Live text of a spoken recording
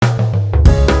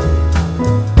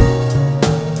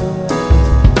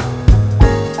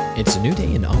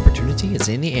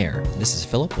This is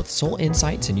Philip with Soul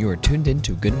Insights, and you are tuned in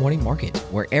to Good Morning Market,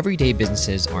 where everyday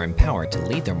businesses are empowered to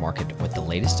lead their market with the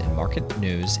latest in market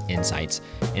news, insights,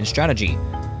 and strategy.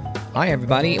 Hi,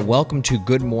 everybody, and welcome to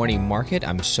Good Morning Market.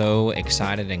 I'm so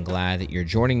excited and glad that you're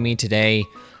joining me today.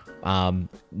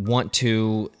 Want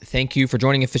to thank you for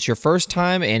joining if it's your first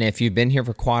time, and if you've been here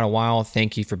for quite a while,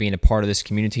 thank you for being a part of this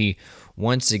community.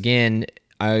 Once again,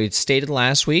 I stated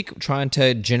last week, trying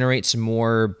to generate some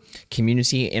more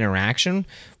community interaction.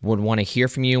 Would want to hear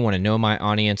from you, want to know my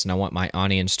audience, and I want my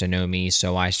audience to know me.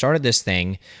 So I started this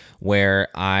thing where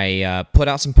I put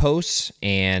out some posts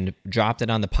and dropped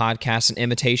it on the podcast, an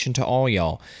invitation to all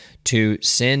y'all to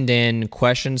send in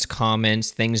questions, comments,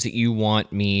 things that you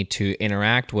want me to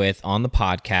interact with on the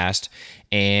podcast.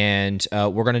 And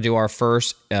we're going to do our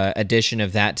first edition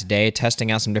of that today, testing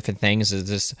out some different things as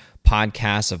this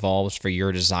podcast evolves for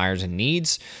your desires and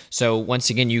needs. So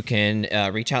once again, you can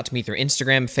reach out to me through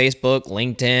Instagram, Facebook,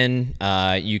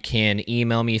 LinkedIn. You can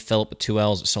email me, Philip with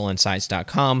 2Ls at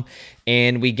soulinsights.com.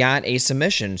 And we got a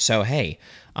submission. So, hey,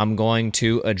 I'm going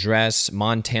to address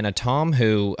Montana Tom,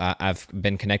 who I've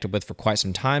been connected with for quite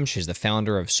some time. She's the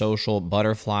founder of Social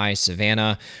Butterfly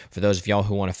Savannah. For those of y'all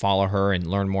who want to follow her and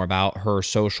learn more about her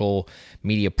social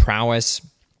media prowess,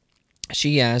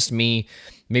 she asked me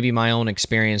maybe my own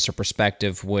experience or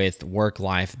perspective with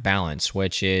work-life balance,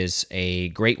 which is a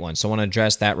great one. So I want to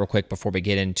address that real quick before we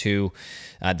get into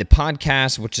the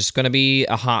podcast, which is going to be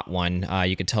a hot one.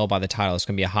 You can tell by the title it's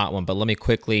going to be a hot one, but let me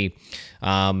quickly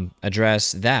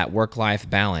address that, work-life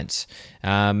balance.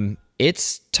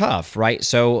 It's tough, right?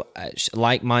 So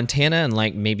like Montana and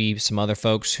like maybe some other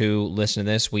folks who listen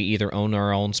to this, we either own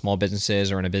our own small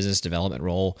businesses or in a business development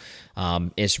role.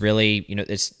 It's really,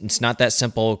 it's not that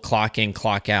simple, clock in,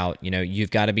 clock out. You've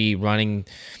got to be running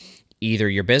either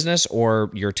your business or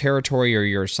your territory or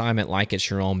your assignment like it's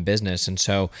your own business. And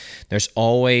so there's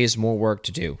always more work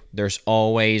to do. There's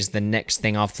always the next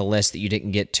thing off the list that you didn't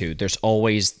get to. There's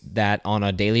always that on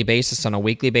a daily basis, on a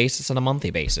weekly basis, on a monthly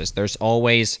basis. There's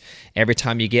always, every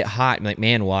time you get hot, I'm like,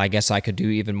 man, well, I guess I could do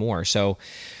even more. So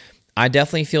I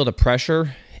definitely feel the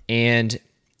pressure, and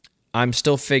I'm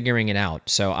still figuring it out.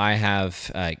 So I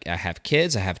have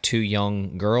kids, I have 2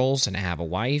 young girls, and I have a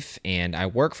wife, and I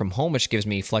work from home, which gives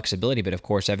me flexibility. But of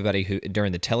course, everybody who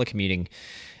during the telecommuting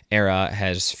era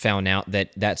has found out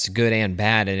that that's good and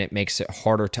bad, and it makes it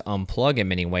harder to unplug in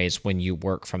many ways when you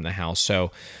work from the house.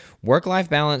 So work-life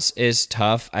balance is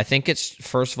tough. I think it's,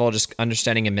 first of all, just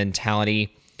understanding a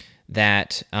mentality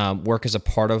that work is a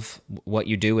part of what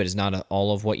you do. It is not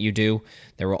all of what you do.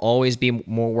 There will always be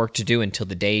more work to do until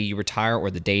the day you retire or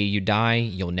the day you die.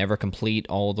 You'll never complete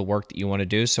all of the work that you want to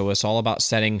do. So it's all about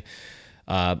setting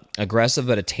aggressive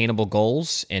but attainable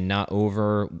goals and not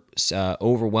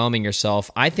overwhelming yourself.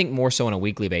 I think more so on a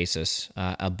weekly basis.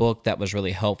 A book that was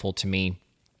really helpful to me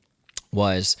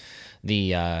was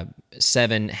the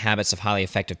 7 Habits of Highly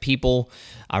Effective People.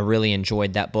 I really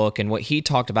enjoyed that book. And what he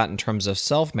talked about in terms of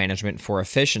self-management for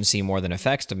efficiency more than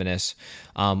effectiveness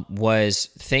was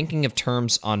thinking of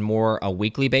terms on more a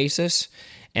weekly basis.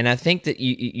 And I think that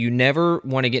you never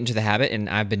want to get into the habit, and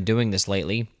I've been doing this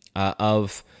lately,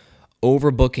 of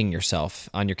overbooking yourself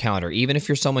on your calendar. Even if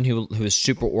you're someone who is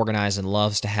super organized and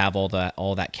loves to have all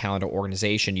that calendar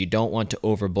organization, you don't want to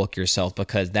overbook yourself,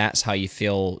 because that's how you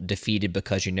feel defeated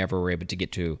because you never were able to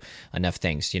get to enough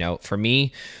things. For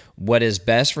me, what is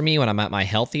best for me when I'm at my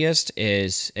healthiest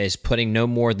is putting no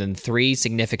more than 3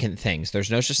 significant things. There's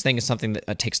no such thing as something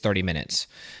that takes 30 minutes.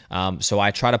 So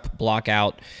I try to block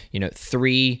out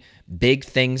 3 big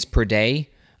things per day.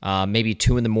 Maybe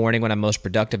 2 in the morning when I'm most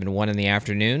productive and 1 in the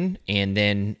afternoon. And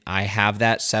then I have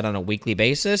that set on a weekly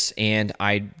basis, and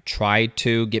I try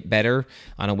to get better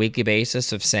on a weekly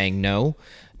basis of saying no,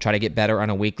 try to get better on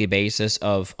a weekly basis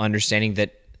of understanding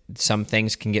that some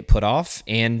things can get put off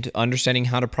and understanding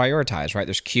how to prioritize, right?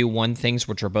 There's Q1 things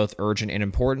which are both urgent and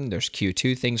important. There's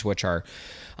Q2 things which are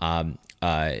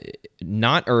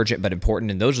not urgent but important,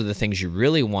 and those are the things you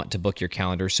really want to book your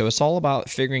calendar. So it's all about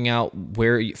figuring out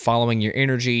following your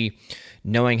energy,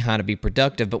 knowing how to be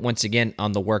productive. But once again,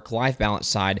 on the work-life balance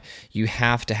side, you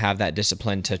have to have that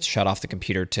discipline to shut off the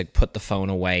computer, to put the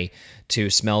phone away, to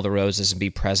smell the roses and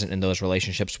be present in those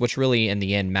relationships, which really in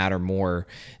the end matter more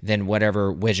than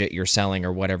whatever widget you're selling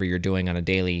or whatever you're doing on a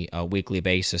daily, weekly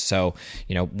basis. So,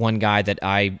 one guy that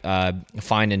I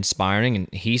find inspiring,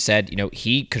 and he said,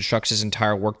 he constructs his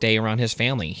entire workday around his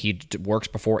family. He works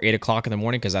before 8 o'clock in the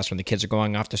morning because that's when the kids are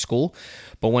going off to school.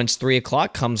 But once 3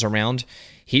 o'clock comes around,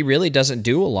 he really doesn't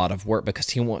do a lot of work because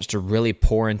he wants to really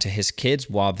pour into his kids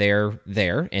while they're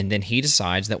there. And then he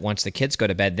decides that once the kids go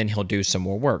to bed, then he'll do some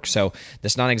more work. So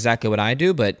that's not exactly what I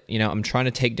do, but I'm trying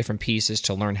to take different pieces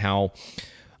to learn how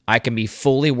I can be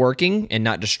fully working and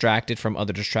not distracted from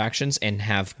other distractions and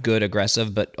have good,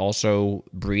 aggressive, but also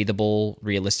breathable,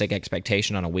 realistic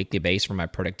expectation on a weekly basis for my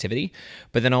productivity.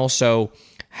 But then also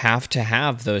have to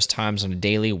have those times on a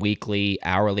daily, weekly,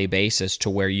 hourly basis to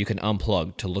where you can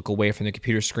unplug, to look away from the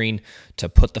computer screen, to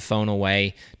put the phone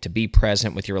away, to be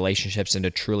present with your relationships, and to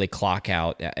truly clock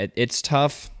out. It's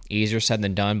tough. Easier said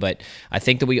than done, but I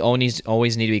think that we always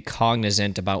need to be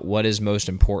cognizant about what is most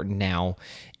important now,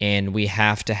 and we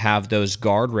have to have those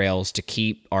guardrails to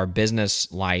keep our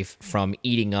business life from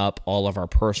eating up all of our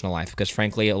personal life, because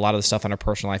frankly, a lot of the stuff in our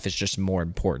personal life is just more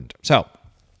important. So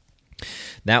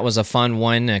that was a fun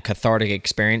one, a cathartic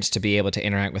experience to be able to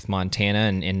interact with Montana,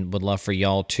 and would love for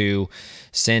y'all to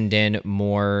send in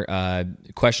more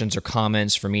questions or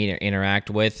comments for me to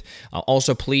interact with.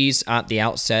 Also, please, at the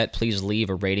outset, please leave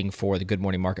a rating for the Good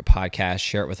Morning Market podcast.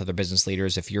 Share it with other business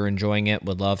leaders. If you're enjoying it,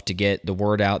 would love to get the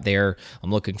word out there.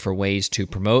 I'm looking for ways to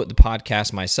promote the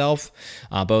podcast myself,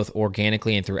 both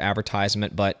organically and through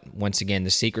advertisement. But once again, the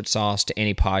secret sauce to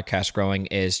any podcast growing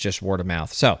is just word of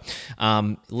mouth. So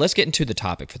let's get into the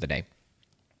topic for the day.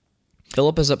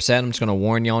 Philip is upset. I'm just going to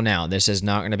warn y'all now. This is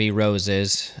not going to be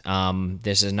roses.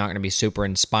 This is not going to be super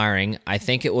inspiring. I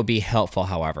think it will be helpful,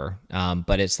 however.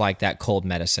 But it's like that cold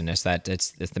medicine. It's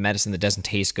the medicine that doesn't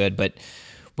taste good, but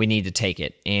we need to take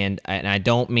it. And I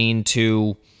don't mean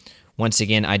to. Once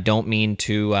again, I don't mean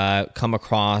to come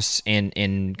across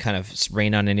and kind of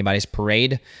rain on anybody's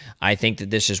parade. I think that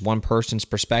this is one person's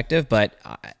perspective, but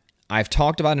I've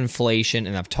talked about inflation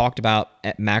and I've talked about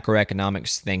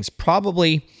macroeconomics things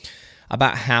probably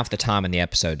about half the time in the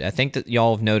episode. I think that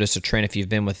y'all have noticed a trend if you've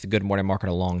been with the Good Morning Market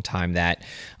a long time that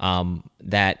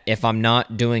if I'm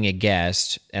not doing a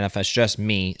guest and if it's just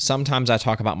me, sometimes I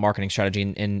talk about marketing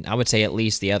strategy, and I would say at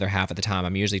least the other half of the time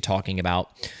I'm usually talking about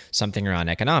something around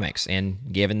economics. And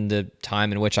given the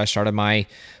time in which I started my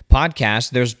podcast,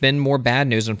 there's been more bad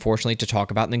news, unfortunately, to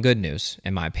talk about than good news,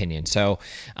 in my opinion. So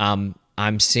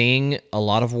I'm seeing a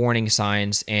lot of warning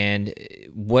signs, and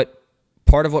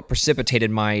part of what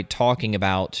precipitated my talking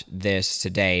about this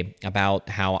today, about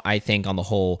how I think on the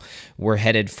whole we're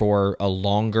headed for a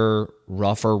longer,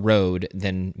 rougher road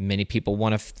than many people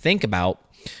want to think about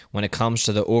when it comes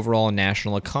to the overall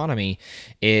national economy,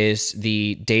 is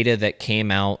the data that came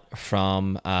out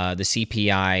from the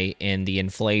CPI and the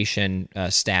inflation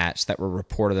stats that were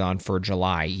reported on for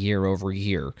July year over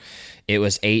year. It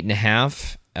was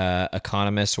 8.5%.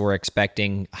 Economists were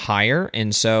expecting higher,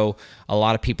 and so a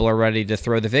lot of people are ready to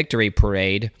throw the victory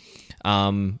parade.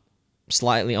 Only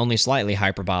slightly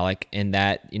hyperbolic in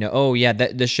that,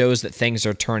 this shows that things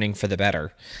are turning for the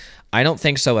better. I don't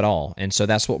think so at all. And so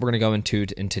that's what we're going to go into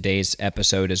in today's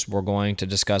episode, is we're going to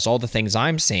discuss all the things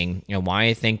I'm seeing and why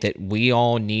I think that we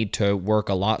all need to work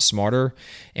a lot smarter,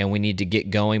 and we need to get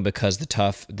going because the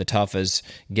tough is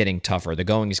getting tougher. The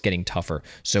going is getting tougher.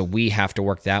 So we have to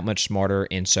work that much smarter.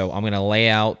 And so I'm going to lay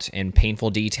out in painful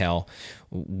detail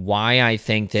why I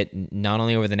think that not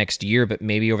only over the next year, but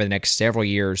maybe over the next several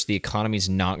years, the economy is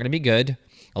not going to be good.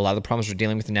 A lot of the problems we're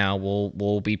dealing with now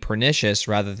will be pernicious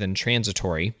rather than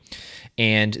transitory.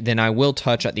 And then I will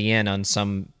touch at the end on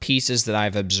some pieces that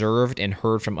I've observed and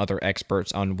heard from other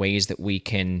experts on ways that we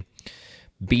can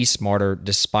be smarter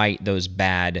despite those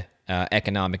bad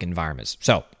economic environments.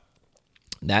 So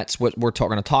that's what we're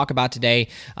going to talk about today.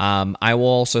 I will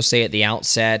also say at the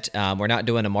outset, we're not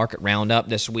doing a market roundup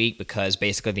this week because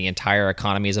basically the entire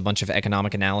economy is a bunch of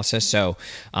economic analysis, so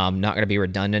I'm not going to be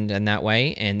redundant in that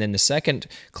way. And then the second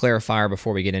clarifier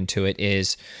before we get into it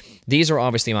is, these are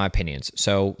obviously my opinions.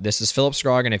 So this is Philip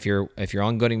Scroggin. If you're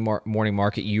on Good Morning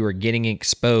Market, you are getting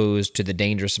exposed to the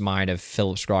dangerous mind of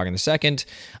Philip Scroggin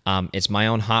II. It's my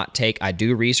own hot take. I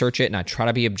do research it, and I try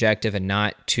to be objective and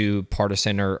not too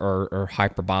partisan or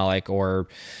hyperbolic or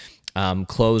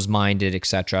closed-minded,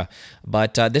 etc.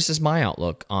 But this is my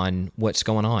outlook on what's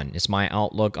going on. It's my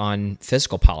outlook on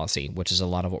fiscal policy, which is a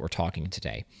lot of what we're talking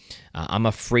today. I'm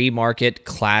a free market,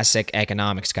 classic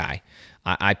economics guy.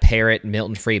 I parrot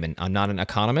Milton Friedman. I'm not an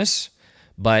economist,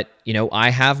 but I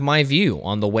have my view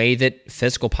on the way that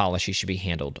fiscal policy should be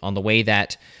handled, on the way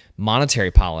that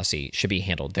monetary policy should be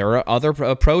handled. There are other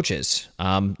approaches.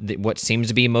 What seems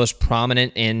to be most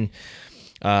prominent in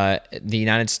the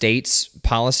United States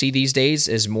policy these days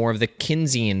is more of the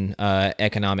Keynesian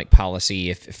economic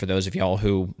policy, for those of y'all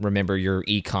who remember your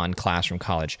econ class from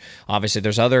college. Obviously,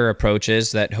 there's other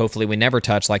approaches that hopefully we never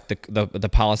touch, like the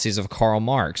policies of Karl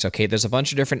Marx. Okay, there's a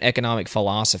bunch of different economic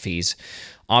philosophies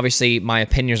Obviously, my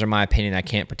opinions are my opinion. I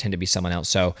can't pretend to be someone else.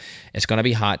 So it's going to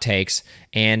be hot takes.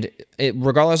 And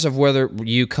regardless of whether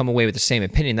you come away with the same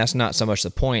opinion, that's not so much the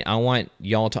point. I want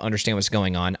y'all to understand what's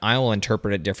going on. I will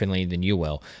interpret it differently than you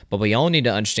will. But we all need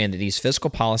to understand that these fiscal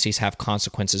policies have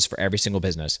consequences for every single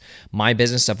business. My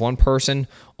business of one person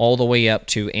all the way up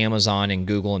to Amazon and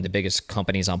Google and the biggest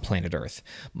companies on planet Earth.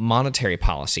 Monetary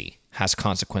policy has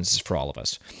consequences for all of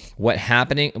us. What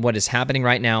is happening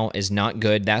right now is not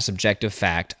good. That's objective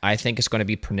fact. I think it's going to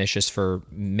be pernicious for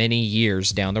many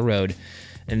years down the road.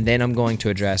 And then I'm going to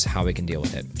address how we can deal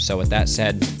with it. So with that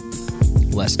said,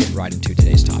 let's get right into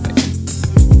today's topic.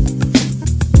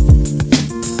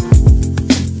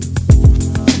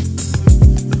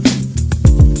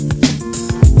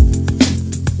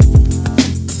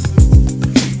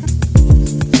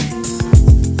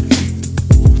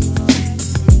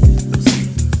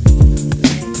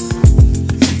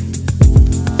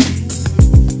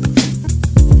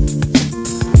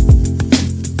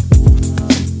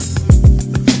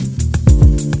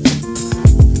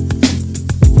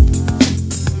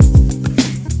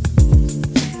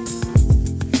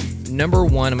 Number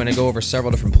one, I'm going to go over several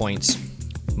different points.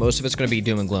 Most of it's going to be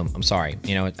doom and gloom. I'm sorry.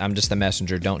 I'm just the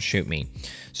messenger. Don't shoot me.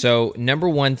 So number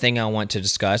one thing I want to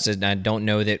discuss, and I don't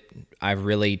know that I've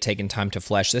really taken time to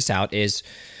flesh this out, is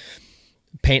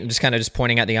just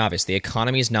pointing out the obvious. The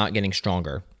economy is not getting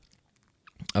stronger.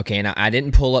 Okay, and I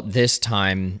didn't pull up this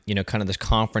time, kind of this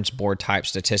conference board type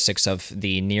statistics of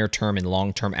the near-term and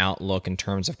long-term outlook in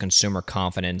terms of consumer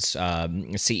confidence,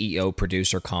 CEO,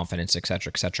 producer confidence, et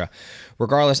cetera, et cetera.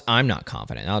 Regardless, I'm not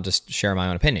confident. I'll just share my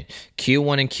own opinion.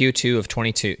 Q1 and Q2 of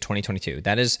 2022,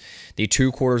 that is the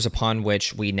 2 quarters upon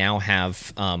which we now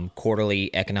have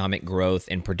quarterly economic growth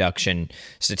and production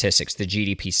statistics. The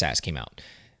GDP stats came out.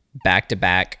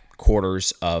 Back-to-back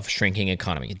quarters of shrinking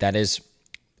economy. That is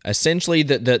essentially,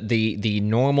 the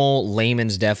normal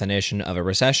layman's definition of a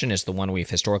recession is the one we've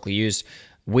historically used.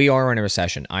 We are in a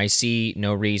recession. I see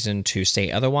no reason to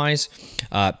say otherwise.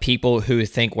 People who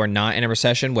think we're not in a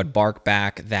recession would bark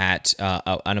back that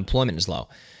unemployment is low.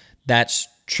 That's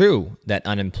true that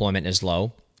unemployment is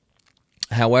low.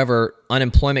 However,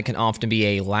 unemployment can often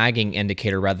be a lagging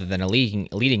indicator rather than a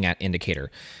leading indicator.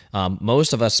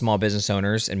 Most of us small business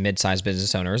owners and mid-sized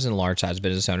business owners and large-sized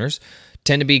business owners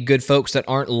tend to be good folks that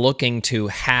aren't looking to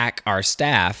hack our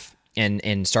staff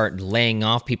and start laying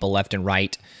off people left and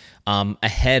right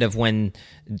ahead of when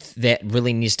that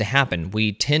really needs to happen.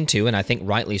 We tend to, and I think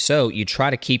rightly so, you try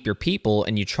to keep your people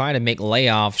and you try to make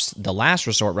layoffs the last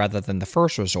resort rather than the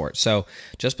first resort. So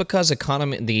just because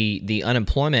the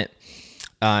unemployment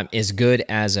is good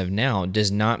as of now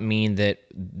does not mean that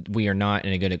we are not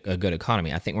in a good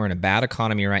economy. I think we're in a bad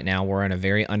economy right now. We're in a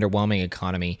very underwhelming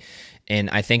economy. And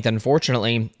I think that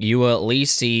unfortunately, you will at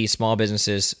least see small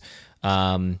businesses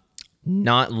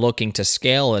not looking to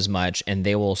scale as much, and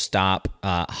they will stop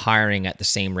hiring at the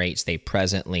same rates they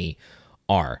presently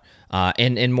are.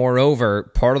 And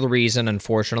moreover, part of the reason,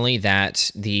 unfortunately,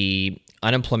 that the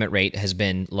unemployment rate has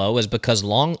been low is because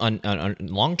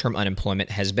long-term unemployment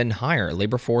has been higher.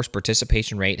 Labor force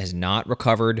participation rate has not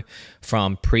recovered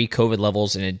from pre-COVID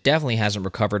levels, and it definitely hasn't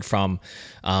recovered from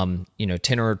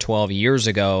 10 or 12 years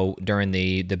ago during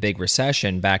the big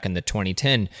recession back in the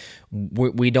 2010.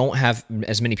 We don't have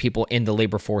as many people in the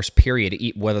labor force,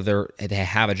 period, whether they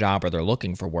have a job or they're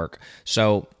looking for work.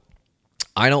 So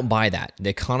I don't buy that.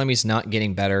 The economy's not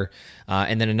getting better.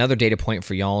 And then another data point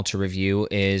for y'all to review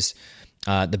is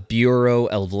the Bureau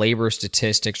of Labor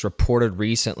Statistics reported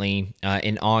recently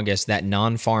in August that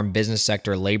non-farm business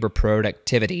sector labor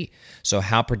productivity, so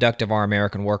how productive are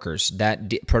American workers,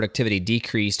 that productivity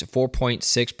decreased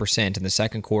 4.6% in the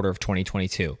second quarter of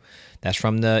 2022. That's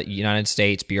from the United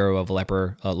States Bureau of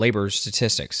Labor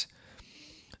Statistics.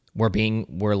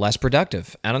 We're less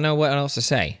productive. I don't know what else to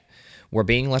say. We're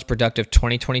being less productive.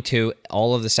 2022,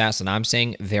 all of the stats that I'm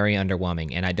saying, very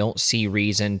underwhelming. And I don't see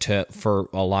reason for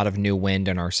a lot of new wind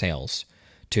in our sails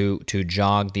to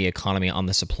jog the economy on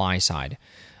the supply side.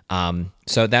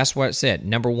 So that's what it said.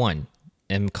 Number one,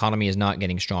 economy is not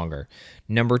getting stronger.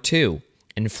 Number two,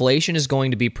 inflation is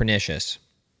going to be pernicious.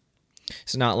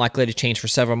 It's not likely to change for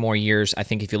several more years. I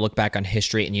think if you look back on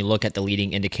history and you look at the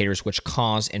leading indicators which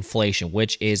cause inflation,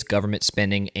 which is government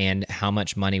spending and how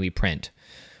much money we print.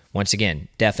 Once again,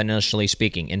 definitionally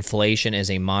speaking, inflation is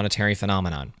a monetary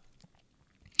phenomenon.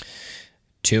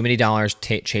 Too many dollars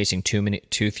chasing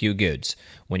too few goods.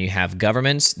 When you have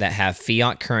governments that have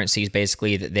fiat currencies,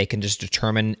 basically that they can just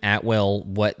determine at will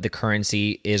what the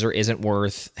currency is or isn't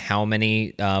worth, how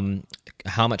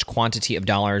much quantity of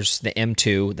dollars, the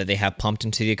M2 that they have pumped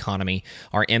into the economy.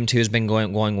 Our M2 has been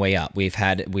going way up.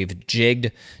 We've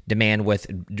jigged demand with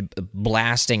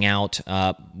blasting out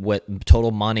with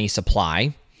total money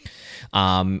supply.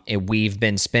 We've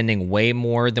been spending way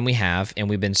more than we have, and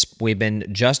we've been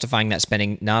justifying that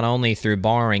spending not only through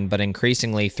borrowing, but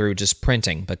increasingly through just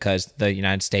printing, because the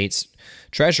United States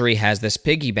Treasury has this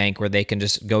piggy bank where they can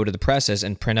just go to the presses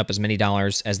and print up as many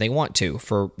dollars as they want to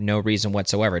for no reason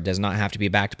whatsoever. It does not have to be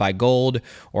backed by gold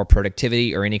or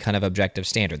productivity or any kind of objective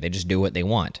standard. They just do what they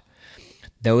want.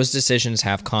 Those decisions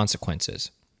have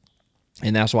consequences.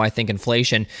 And that's why I think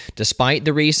inflation, despite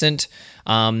the recent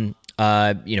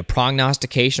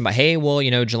prognostication about, hey, well,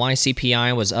 July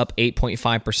CPI was up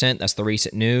 8.5%. That's the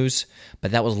recent news,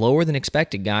 but that was lower than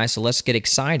expected, guys. So let's get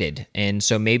excited. And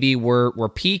so maybe we're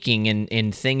peaking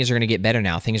and things are going to get better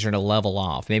now. Things are going to level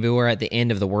off. Maybe we're at the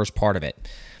end of the worst part of it.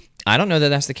 I don't know that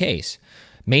that's the case.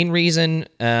 Main reason,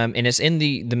 and it's in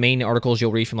the main articles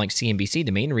you'll read from like CNBC,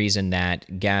 the main reason that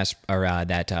CPI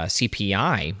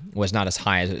was not as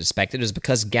high as expected is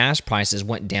because gas prices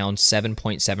went down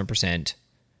 7.7%.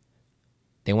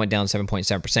 They went down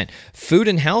 7.7%. Food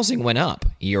and housing went up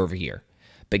year over year,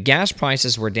 but gas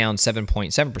prices were down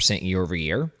 7.7% year over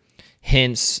year.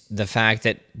 Hence the fact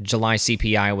that July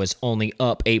CPI was only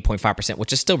up 8.5%,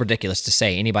 which is still ridiculous to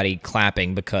say. Anybody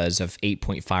clapping because of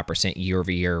 8.5% year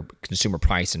over year consumer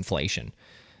price inflation.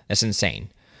 That's insane.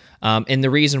 And the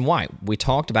reason why, we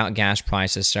talked about gas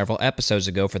prices several episodes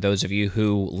ago for those of you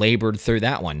who labored through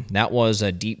that one. That was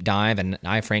a deep dive, and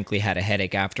I frankly had a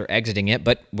headache after exiting it,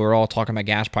 but we're all talking about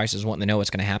gas prices, wanting to know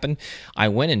what's going to happen. I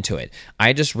went into it.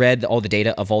 I just read all the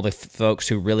data of all the folks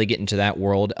who really get into that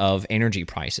world of energy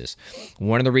prices.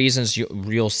 One of the reasons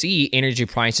you'll see energy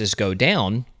prices go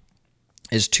down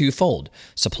is twofold: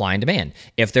 supply and demand.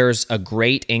 If there's a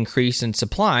great increase in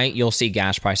supply, you'll see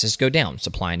gas prices go down,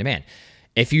 supply and demand.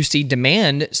 If you see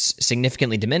demand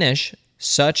significantly diminish,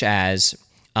 such as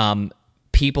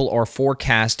people are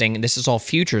forecasting, this is all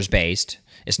futures-based,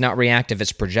 it's not reactive,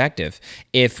 it's projective.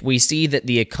 If we see that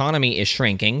the economy is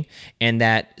shrinking and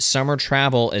that summer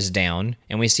travel is down,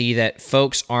 and we see that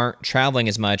folks aren't traveling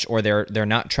as much, or they're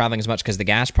not traveling as much because the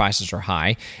gas prices are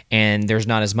high and there's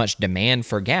not as much demand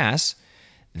for gas,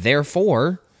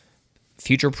 therefore,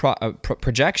 future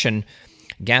projection,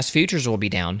 gas futures will be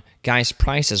down, gas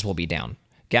prices will be down.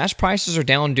 Gas prices are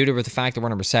down due to the fact that we're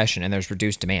in a recession and there's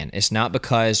reduced demand. It's not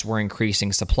because we're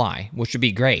increasing supply, which would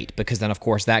be great, because then, of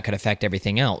course, that could affect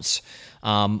everything else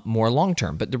more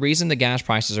long-term. But the reason the gas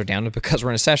prices are down is because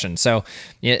we're in a recession. So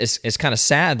it's kind of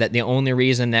sad that the only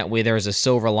reason that there's a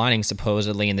silver lining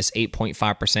supposedly in this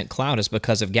 8.5% cloud is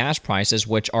because of gas prices,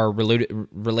 which are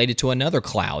related to another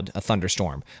cloud, a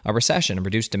thunderstorm, a recession, and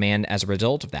reduced demand as a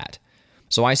result of that.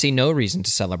 So I see no reason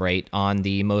to celebrate on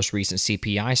the most recent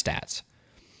CPI stats.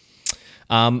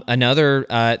 Another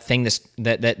thing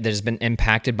that has been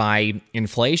impacted by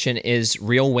inflation is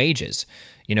real wages.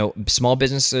 Small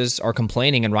businesses are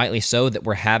complaining, and rightly so, that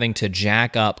we're having to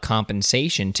jack up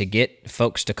compensation to get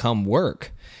folks to come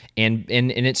work. And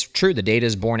it's true, the data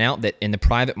is borne out that in the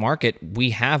private market,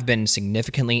 we have been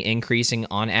significantly increasing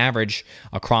on average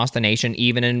across the nation,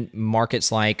 even in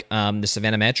markets like the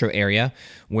Savannah metro area,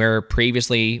 where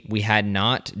previously we had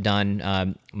not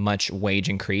done much wage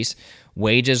increase.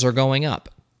 Wages are going up.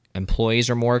 Employees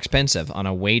are more expensive on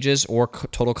a wages or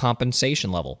total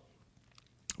compensation level.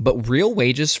 But real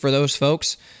wages for those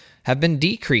folks have been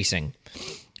decreasing.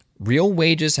 Real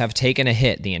wages have taken a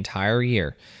hit the entire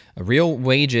year. Real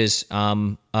wages,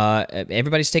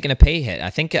 everybody's taking a pay hit. I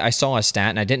think I saw a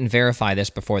stat, and I didn't verify this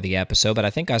before the episode, but I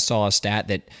think I saw a stat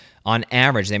that on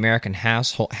average, the American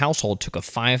household took a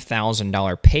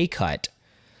 $5,000 pay cut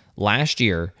last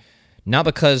year, not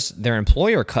because their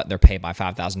employer cut their pay by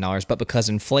 $5,000, but because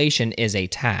inflation is a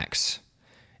tax.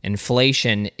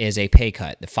 Inflation is a pay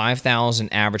cut. The $5,000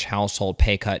 average household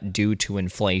pay cut due to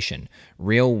inflation.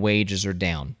 Real wages are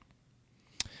down.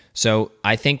 So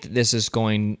I think that this is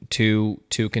going to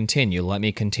continue. Let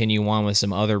me continue on with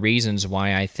some other reasons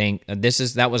why I think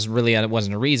that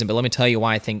wasn't a reason, but let me tell you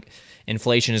why I think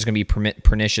inflation is going to be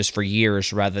pernicious for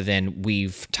years rather than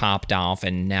we've topped off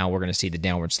and now we're going to see the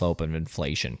downward slope of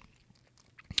inflation.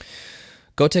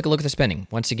 Go take a look at the spending.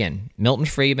 Once again, Milton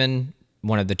Friedman,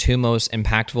 one of the two most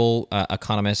impactful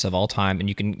economists of all time, and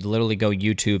you can literally go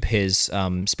YouTube his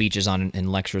speeches on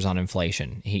and lectures on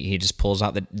inflation. He just pulls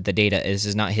out the data. This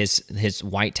is not his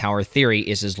White Tower theory.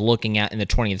 This is looking at in the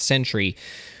 20th century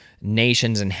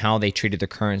nations and how they treated their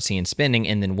currency and spending,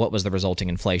 and then what was the resulting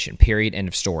inflation. Period. End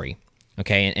of story.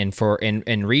 Okay,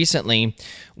 and recently,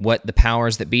 what the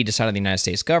powers that be decided in the United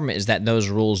States government is that those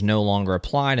rules no longer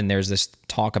applied, and there's this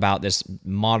talk about this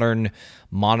modern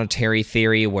monetary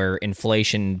theory where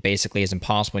inflation basically is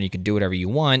impossible and you can do whatever you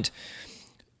want.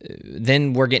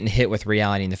 Then we're getting hit with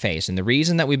reality in the face. And the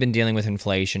reason that we've been dealing with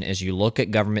inflation is you look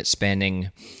at government spending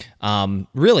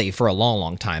really for a long,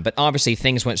 long time. But obviously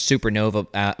things went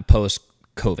supernova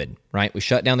post-COVID, right? We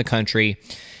shut down the country,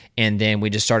 and then we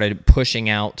just started pushing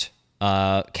out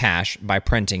cash by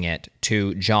printing it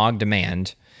to jog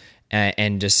demand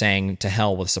and just saying to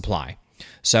hell with supply.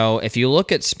 So if you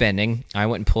look at spending, I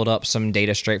went and pulled up some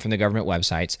data straight from the government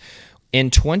websites. In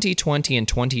 2020 and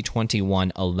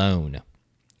 2021 alone,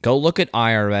 go look at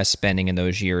IRS spending in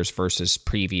those years versus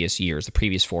previous years, the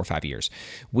previous 4 or 5 years.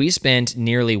 We spent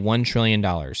nearly $1 trillion,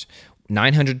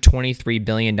 $923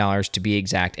 billion to be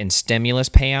exact, in stimulus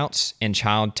payouts and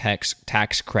child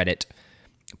tax credit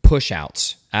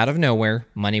push-outs out of nowhere,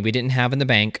 money we didn't have in the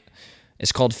bank.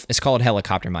 It's called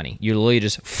helicopter money. You literally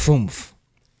just foomf.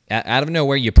 Out of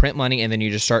nowhere, you print money, and then you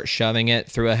just start shoving it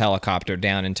through a helicopter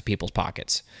down into people's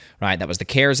pockets, right? That was the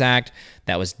CARES Act.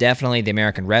 That was definitely the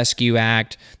American Rescue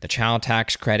Act, the child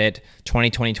tax credit,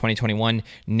 2020, 2021,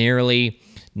 nearly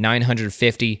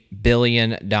 $950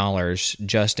 billion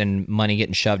just in money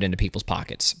getting shoved into people's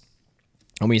pockets.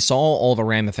 And we saw all the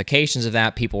ramifications of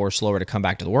that. People were slower to come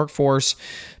back to the workforce.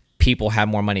 People had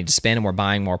more money to spend and were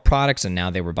buying more products, and now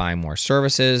they were buying more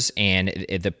services. And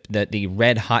the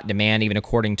red hot demand, even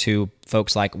according to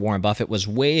folks like Warren Buffett, was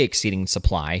way exceeding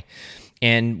supply.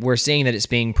 And we're seeing that it's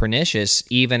being pernicious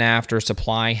even after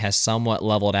supply has somewhat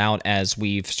leveled out as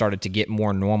we've started to get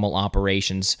more normal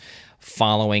operations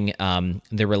following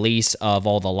the release of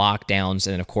all the lockdowns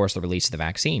and, of course, the release of the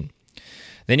vaccine.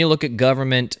 Then you look at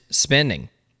government spending.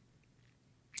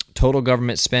 Total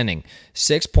government spending,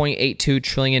 $6.82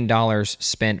 trillion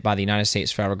spent by the United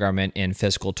States federal government in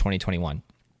fiscal 2021.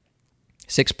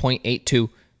 $6.82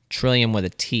 trillion with a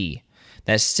T.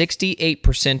 That's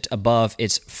 68% above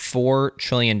its $4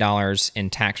 trillion in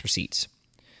tax receipts.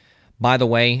 By the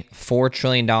way, $4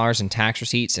 trillion in tax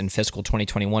receipts in fiscal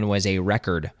 2021 was a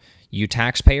record. You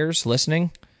taxpayers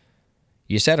listening,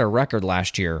 you set a record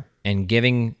last year in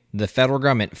giving the federal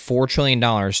government $4 trillion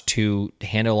to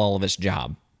handle all of its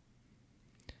job.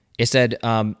 It said,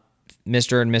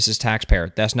 Mr. and Mrs.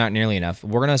 Taxpayer, that's not nearly enough.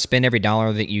 We're going to spend every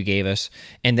dollar that you gave us,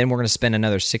 and then we're going to spend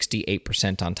another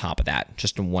 68% on top of that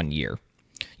just in 1 year.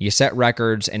 You set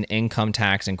records in income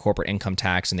tax and corporate income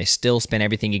tax, and they still spend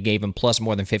everything you gave them plus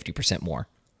more than 50% more.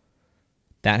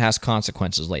 That has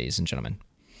consequences, ladies and gentlemen.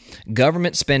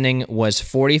 Government spending was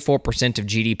 44% of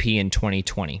GDP in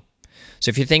 2020. So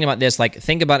if you're thinking about this, like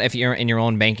think about if you're in your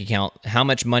own bank account, how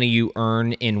much money you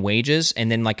earn in wages,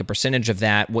 and then like a percentage of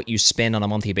that, what you spend on a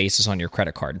monthly basis on your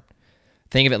credit card.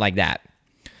 Think of it like that.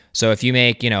 So if you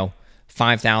make,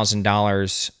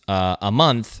 $5,000 a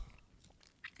month,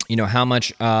 how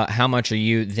much are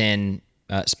you then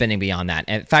spending beyond that?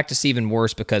 And in fact, it's even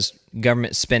worse because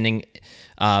government spending,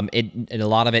 a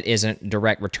lot of it isn't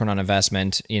direct return on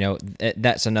investment.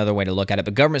 That's another way to look at it.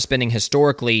 But government spending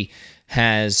historically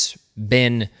has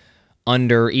been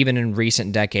under, even in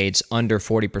recent decades, under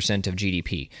 40% of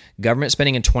GDP. Government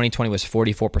spending in 2020 was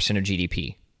 44% of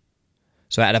GDP.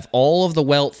 So out of all of the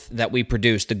wealth that we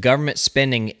produce, the government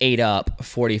spending ate up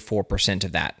 44%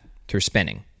 of that through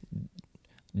spending.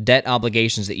 Debt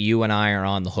obligations that you and I are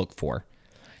on the hook for.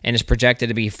 And it's projected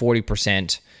to be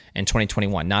 40% in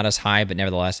 2021. Not as high, but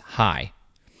nevertheless high.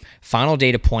 Final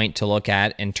data point to look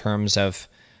at in terms of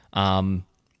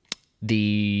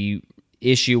the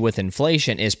issue with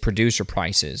inflation is producer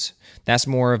prices. That's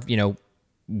more of,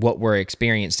 what we're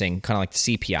experiencing, kind of like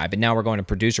the CPI. But now we're going to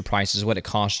producer prices, what it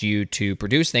costs you to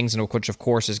produce things, and which, of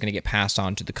course, is going to get passed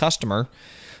on to the customer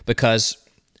because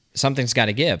something's got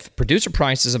to give. Producer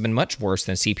prices have been much worse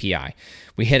than CPI.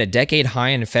 We hit a decade high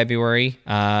in February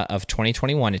of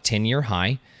 2021, a 10-year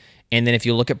high. And then if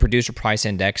you look at producer price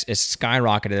index, it's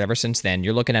skyrocketed ever since then.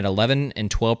 You're looking at 11 and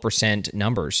 12%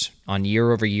 numbers on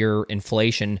year-over-year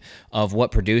inflation of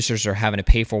what producers are having to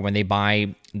pay for when they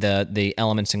buy the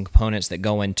elements and components that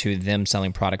go into them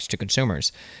selling products to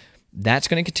consumers. That's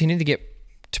going to continue to get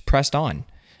pressed on.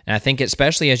 And I think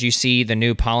especially as you see the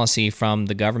new policy from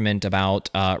the government about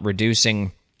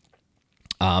reducing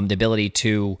the ability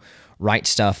to write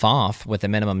stuff off with a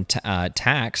minimum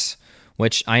tax,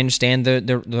 which I understand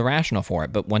the rationale for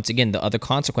it. But once again, the other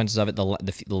consequences of it, the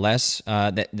less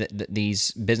that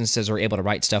these businesses are able to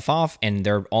write stuff off and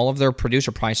all of their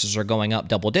producer prices are going up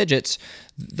double digits,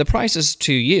 the prices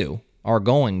to you, are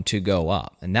going to go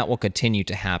up, and that will continue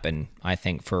to happen, I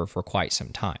think, for quite some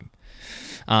time.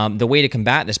 The way to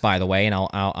combat this, by the way, and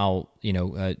I'll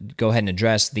go ahead and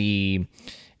address the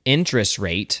interest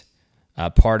rate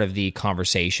part of the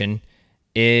conversation,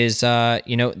 is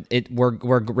we're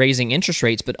raising interest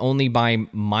rates, but only by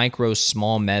micro,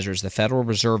 small measures. The Federal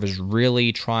Reserve is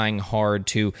really trying hard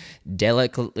to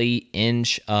delicately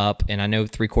inch up, and I know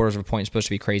 0.75 of a point is supposed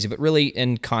to be crazy, but really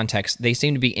in context, they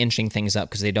seem to be inching things up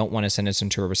because they don't want to send us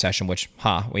into a recession, which,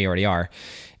 we already are,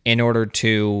 in order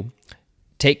to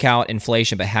take out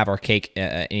inflation but have our cake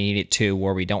and eat it too,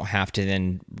 where we don't have to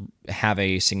then have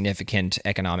a significant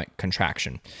economic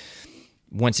contraction.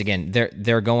 Once again,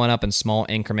 they're going up in small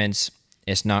increments.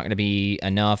 It's not going to be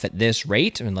enough at this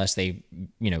rate unless they,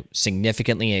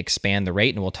 significantly expand the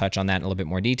rate, and we'll touch on that in a little bit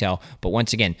more detail. But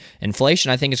once again,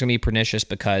 inflation, I think, is going to be pernicious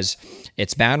because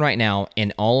it's bad right now,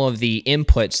 and all of the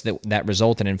inputs that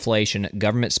result in inflation,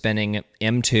 government spending,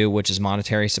 M2, which is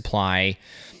monetary supply,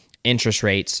 interest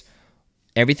rates,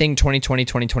 everything 2020,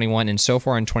 2021, and so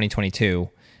far in 2022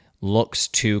 looks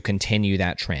to continue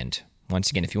that trend. Once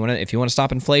again, if you want to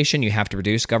stop inflation, you have to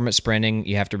reduce government spending,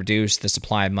 you have to reduce the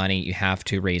supply of money, you have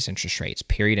to raise interest rates.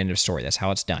 Period. End of story. That's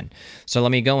how it's done. So let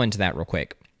me go into that real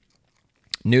quick.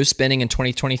 New spending in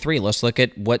 2023. Let's look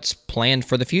at what's planned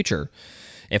for the future.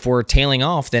 If we're tailing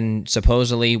off, then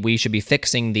supposedly we should be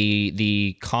fixing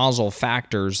the causal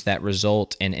factors that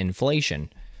result in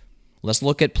inflation. Let's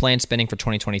look at planned spending for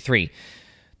 2023.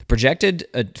 The projected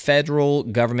federal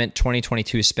government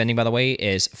 2022 spending, by the way,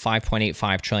 is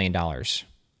 $5.85 trillion.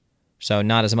 So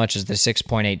not as much as the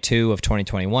 6.82 of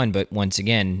 2021, but once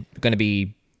again, going to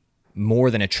be more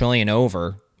than a trillion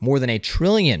over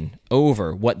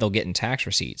what they'll get in tax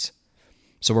receipts.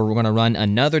 So we're going to run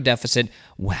another deficit.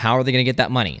 How are they going to get that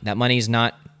money? That money is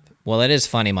not, well, it is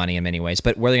funny money in many ways,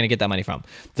 but where are they going to get that money from?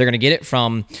 They're going to get it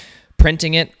from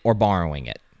printing it or borrowing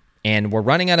it. And we're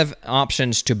running out of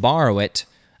options to borrow it,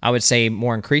 I would say,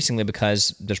 more increasingly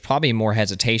because there's probably more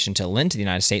hesitation to lend to the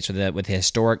United States with the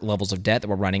historic levels of debt that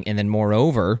we're running. And then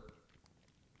moreover,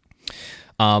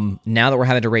 now that we're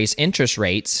having to raise interest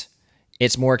rates,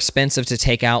 it's more expensive to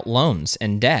take out loans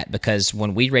and debt because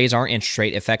when we raise our interest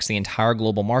rate, it affects the entire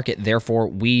global market. Therefore,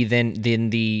 we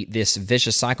this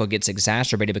vicious cycle gets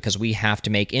exacerbated because we have to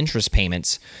make interest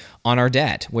payments on our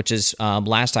debt, which is,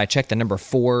 last I checked, the number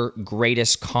 4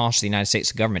 greatest cost of the United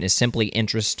States government is simply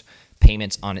interest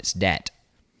payments on its debt.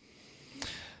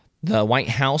 The White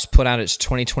House put out its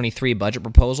 2023 budget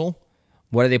proposal.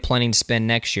 What are they planning to spend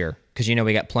next year? Because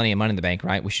we got plenty of money in the bank,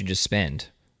 right? We should just spend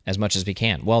as much as we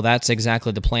can. Well, that's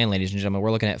exactly the plan, ladies and gentlemen.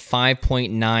 We're looking at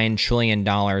 $5.9 trillion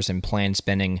in planned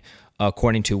spending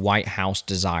according to White House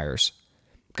desires.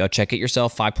 Go check it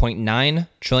yourself, $5.9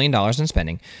 trillion in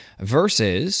spending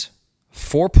versus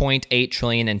 $4.8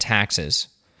 trillion in taxes.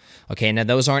 Okay, now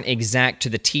those aren't exact to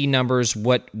the T numbers.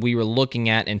 What we were looking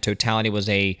at in totality was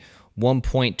a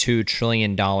 $1.2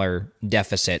 trillion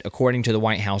deficit according to the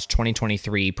White House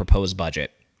 2023 proposed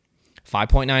budget.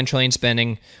 $5.9 trillion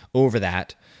spending over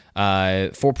that,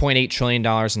 $4.8 trillion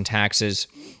in taxes,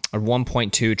 a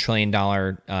 $1.2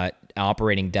 trillion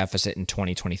operating deficit in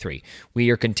 2023. We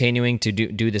are continuing to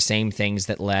do the same things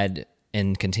that led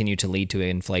and continue to lead to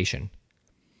inflation.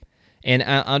 And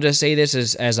I'll just say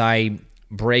this as I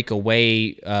break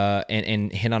away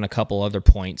and hit on a couple other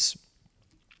points,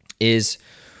 is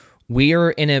we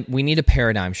need a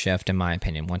paradigm shift, in my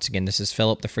opinion. Once again, this is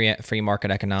Philip, the free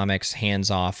market economics,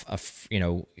 hands-off,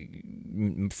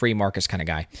 free markets kind of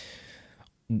guy.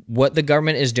 What the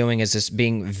government is doing is just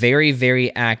being very,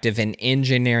 very active in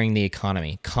engineering the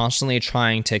economy, constantly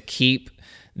trying to keep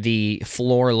the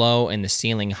floor low and the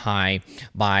ceiling high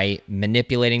by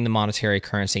manipulating the monetary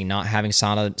currency, not having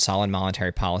solid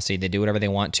monetary policy. They do whatever they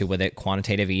want to with it,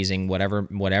 quantitative easing,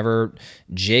 whatever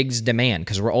jigs demand,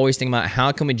 because we're always thinking about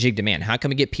how can we jig demand? How can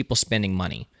we get people spending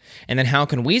money? And then how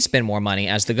can we spend more money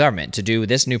as the government to do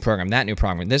this new program, that new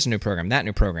program, this new program, that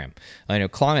new program?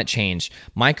 Climate change,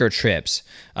 microchips,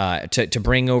 to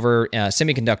bring over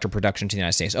semiconductor production to the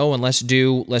United States. Oh, and let's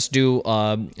do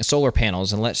solar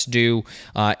panels, and let's do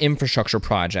infrastructure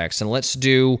projects, and let's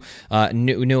do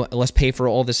let's pay for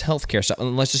all this healthcare stuff,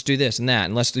 and let's just do this and that,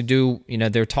 and let's do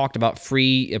they're talked about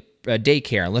free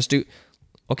daycare, and let's do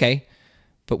okay,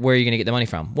 but where are you going to get the money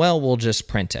from? Well, we'll just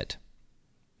print it.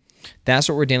 That's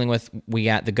what we're dealing with. We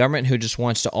got the government who just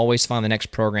wants to always find the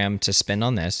next program to spend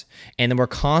on this. And then we're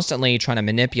constantly trying to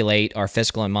manipulate our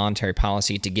fiscal and monetary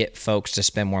policy to get folks to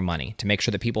spend more money, to make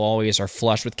sure that people always are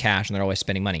flush with cash and they're always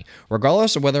spending money,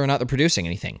 regardless of whether or not they're producing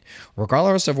anything,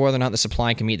 regardless of whether or not the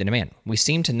supply can meet the demand. We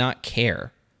seem to not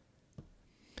care.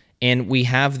 And we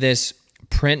have this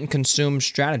print and consume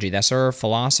strategy. That's our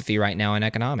philosophy right now in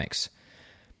economics.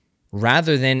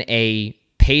 Rather than a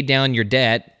pay down your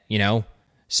debt,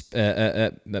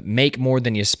 make more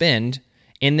than you spend,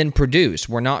 and then produce.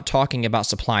 We're not talking about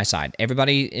supply side.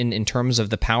 Everybody in terms of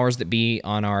the powers that be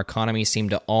on our economy seem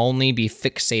to only be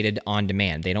fixated on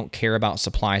demand. They don't care about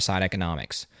supply side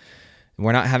economics.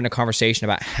 We're not having a conversation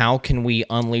about how can we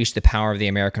unleash the power of the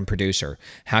American producer?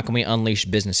 How can we unleash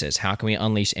businesses? How can we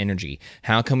unleash energy?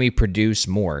 How can we produce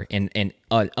more and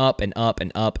up and up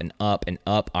and up and up and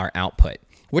up our output,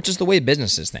 which is the way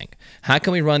businesses think. How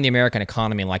can we run the American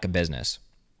economy like a business?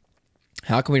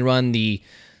 How can we run the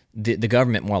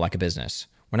government more like a business?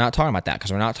 We're not talking about that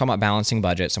because we're not talking about balancing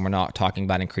budgets and we're not talking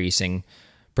about increasing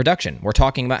production. We're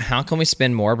talking about how can we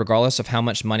spend more regardless of how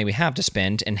much money we have to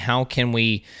spend, and how can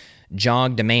we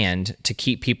jog demand to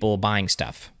keep people buying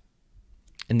stuff.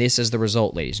 And this is the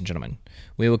result, ladies and gentlemen.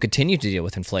 We will continue to deal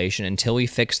with inflation until we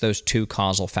fix those two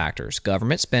causal factors: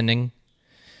 government spending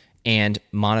and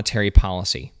monetary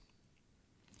policy.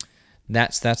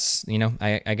 That's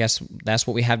I guess that's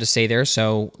what we have to say there.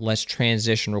 So let's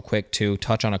transition real quick to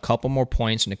touch on a couple more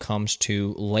points when it comes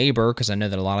to labor, because I know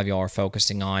that a lot of y'all are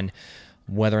focusing on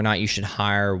whether or not you should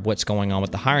hire, what's going on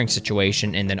with the hiring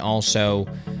situation, and then also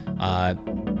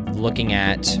looking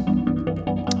at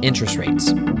interest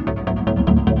rates.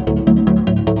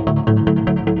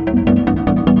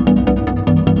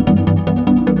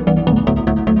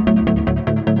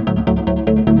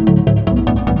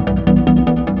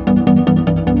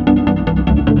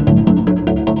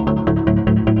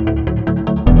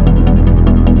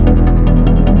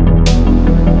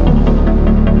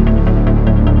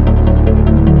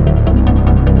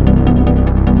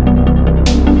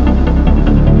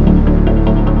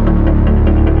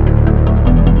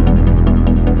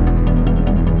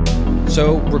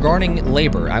 So regarding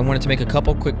labor, I wanted to make a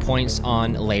couple quick points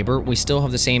on labor. We still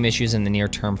have the same issues in the near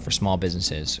term for small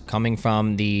businesses. Coming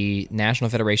from the National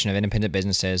Federation of Independent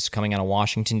Businesses, coming out of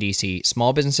Washington, D.C.,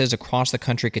 small businesses across the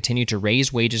country continue to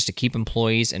raise wages to keep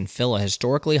employees and fill a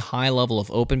historically high level of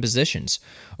open positions.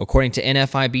 According to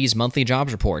NFIB's monthly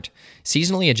jobs report,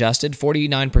 seasonally adjusted,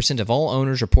 49% of all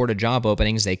owners reported job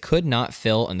openings they could not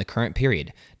fill in the current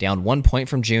period, down 1 point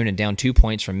from June and down 2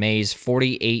 points from May's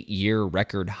 48-year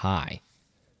record high.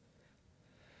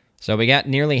 So we got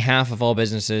nearly half of all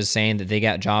businesses saying that they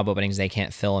got job openings they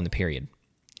can't fill in the period.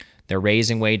 They're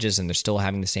raising wages and they're still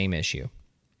having the same issue.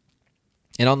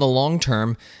 And on the long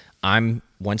term, I'm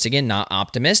once again not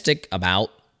optimistic about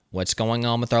what's going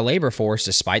on with our labor force,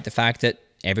 despite the fact that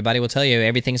everybody will tell you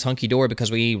everything's hunky-dory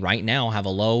because we right now have a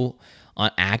low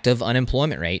active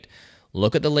unemployment rate.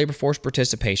 Look at the labor force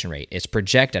participation rate. It's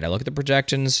projected. I look at the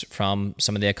projections from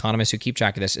some of the economists who keep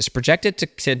track of this. It's projected to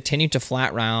continue to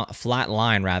flat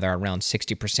line around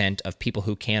 60% of people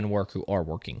who can work, who are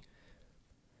working.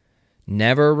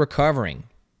 Never recovering,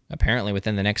 apparently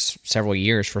within the next several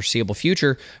years, foreseeable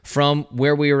future, from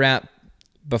where we were at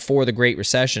before the Great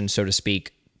Recession, so to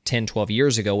speak, 10, 12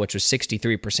 years ago, which was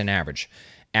 63% average.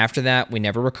 After that, we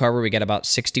never recover. We get about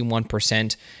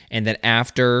 61%. And then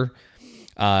after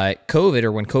COVID,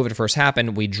 or when COVID first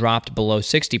happened, we dropped below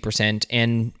 60%,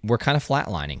 and we're kind of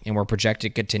flatlining, and we're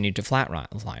projected to continue to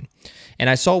flatline. And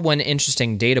I saw one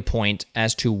interesting data point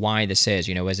as to why this is.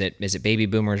 Is it baby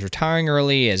boomers retiring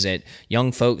early? Is it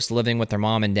young folks living with their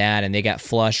mom and dad, and they got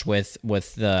flush with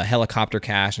the helicopter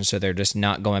cash, and so they're just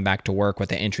not going back to work with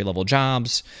the entry-level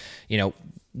jobs?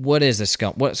 What is this?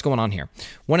 What's going on here?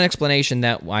 One explanation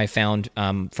that I found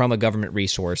from a government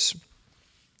resource,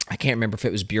 I can't remember if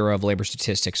it was Bureau of Labor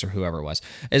Statistics or whoever it was,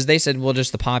 is they said, well,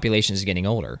 just the population is getting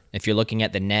older. If you're looking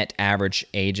at the net average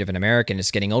age of an American,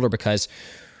 it's getting older because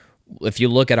if you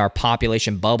look at our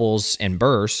population bubbles and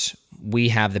bursts, we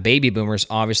have the baby boomers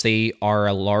obviously are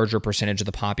a larger percentage of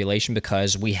the population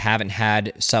because we haven't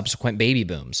had subsequent baby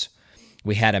booms.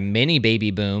 We had a mini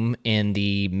baby boom in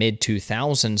the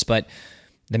mid-2000s, but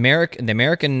the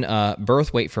American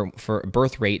birth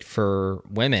rate for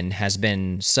women has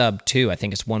been sub 2. I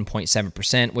think it's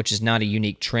 1.7%, which is not a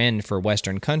unique trend for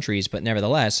Western countries, but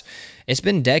nevertheless, it's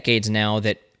been decades now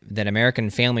that American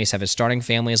families have starting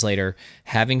families later,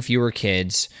 having fewer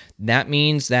kids. That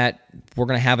means that we're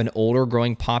going to have an older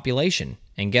growing population.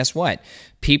 And guess what?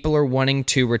 People are wanting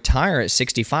to retire at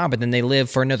 65, but then they live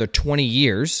for another 20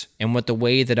 years. And with the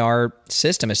way that our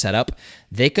system is set up,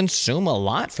 they consume a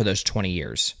lot for those 20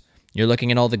 years. You're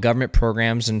looking at all the government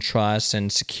programs and trusts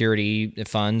and security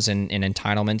funds and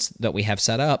entitlements that we have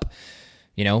set up.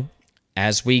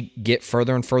 As we get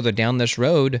further and further down this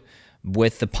road,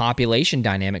 with the population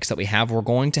dynamics that we have, we're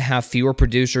going to have fewer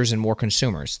producers and more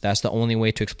consumers. That's the only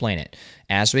way to explain it.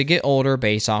 As we get older,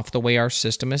 based off the way our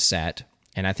system is set,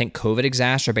 and I think COVID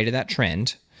exacerbated that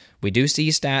trend. We do see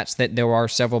stats that there are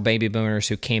several baby boomers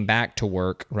who came back to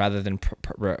work rather than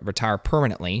retire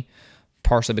permanently,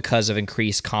 partially because of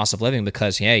increased cost of living,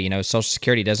 because, Social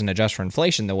Security doesn't adjust for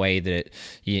inflation the way that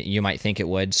you might think it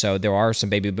would. So there are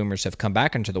some baby boomers who have come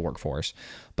back into the workforce.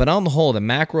 But on the whole, the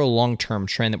macro long-term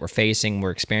trend that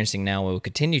we're experiencing now, we'll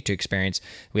continue to experience,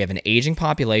 we have an aging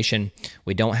population.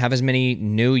 We don't have as many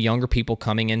new, younger people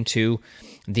coming into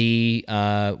the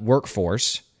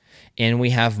workforce, and we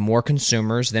have more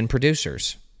consumers than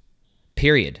producers,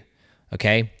 period.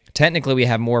 Okay? Technically, we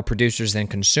have more producers than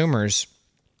consumers.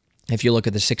 If you look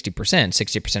at the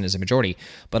 60% is a majority.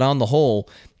 But on the whole,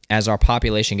 as our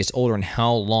population gets older and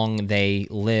how long they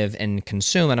live and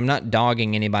consume, and I'm not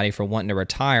dogging anybody for wanting to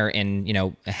retire and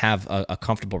have a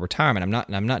comfortable retirement.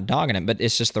 I'm not dogging it, but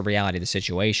it's just the reality of the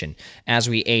situation. As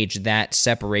we age, that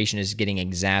separation is getting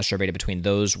exacerbated between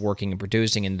those working and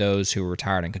producing and those who are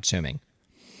retired and consuming.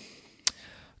 A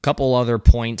couple other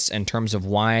points in terms of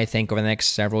why I think over the next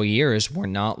several years we're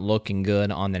not looking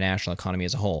good on the national economy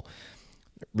as a whole.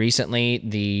 Recently,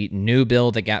 the new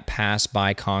bill that got passed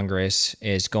by Congress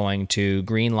is going to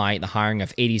greenlight the hiring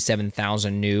of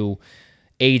 87,000 new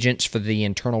agents for the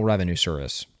Internal Revenue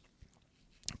Service.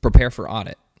 Prepare for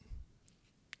audit.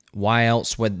 Why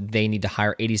else would they need to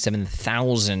hire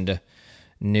 87,000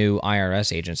 new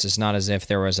IRS agents? It's not as if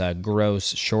there was a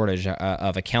gross shortage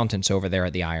of accountants over there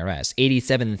at the IRS.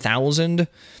 87,000?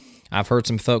 I've heard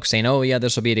some folks saying, oh, yeah,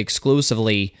 this will be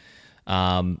exclusively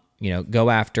go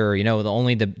after,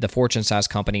 only the fortune-sized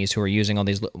companies who are using all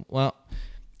these. Well,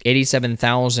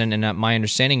 87,000, and my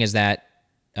understanding is that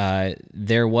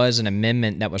there was an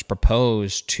amendment that was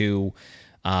proposed to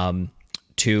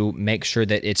make sure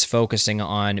that it's focusing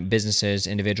on businesses,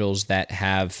 individuals that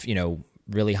have,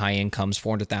 really high incomes,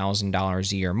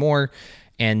 $400,000 a year or more,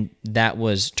 and that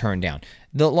was turned down.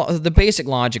 The basic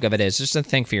logic of it is just to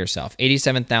think for yourself.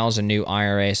 87,000 new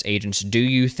IRS agents. Do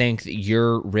you think that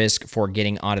your risk for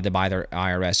getting audited by the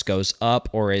IRS goes up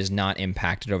or is not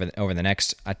impacted over the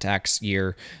next tax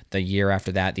year, the year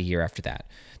after that, the year after that?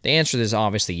 The answer is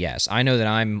obviously yes. I know that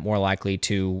I'm more likely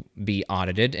to be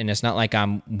audited, and it's not like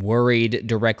I'm worried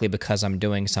directly because I'm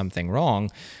doing something wrong.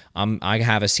 I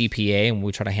have a CPA, and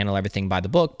we try to handle everything by the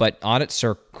book, but audits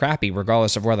are crappy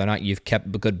regardless of whether or not you've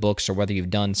kept good books or whether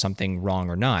you've done something wrong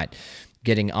or not.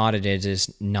 Getting audited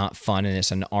is not fun, and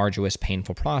it's an arduous,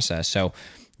 painful process. So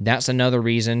that's another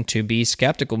reason to be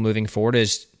skeptical moving forward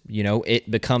is, it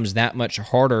becomes that much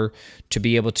harder to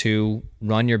be able to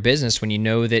run your business when you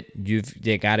know that you've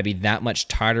got to be that much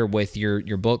tighter with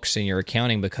your books and your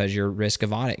accounting because your risk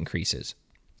of audit increases.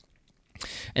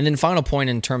 And then final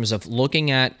point in terms of looking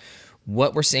at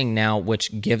what we're seeing now,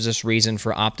 which gives us reason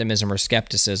for optimism or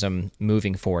skepticism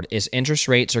moving forward, is interest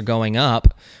rates are going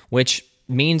up, which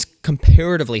means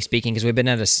comparatively speaking, because we've been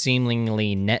at a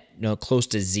seemingly net, close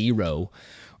to zero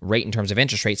rate in terms of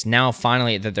interest rates. Now,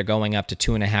 finally, that they're going up to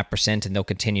 2.5% and they'll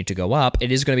continue to go up,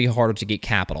 it is going to be harder to get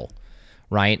capital,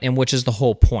 right? And which is the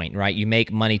whole point, right? You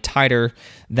make money tighter.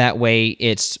 That way,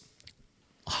 it's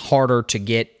harder to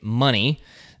get money.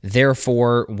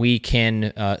 Therefore, we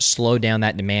can slow down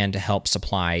that demand to help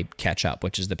supply catch up,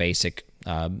 which is the basic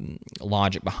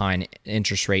logic behind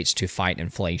interest rates to fight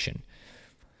inflation.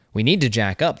 We need to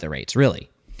jack up the rates, really.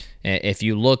 If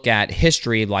you look at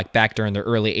history, like back during the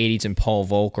early 80s and Paul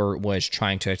Volcker was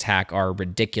trying to attack our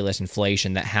ridiculous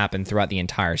inflation that happened throughout the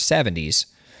entire 70s,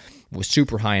 with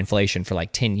super high inflation for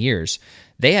like 10 years,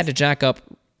 they had to jack up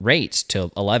rates to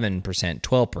 11%,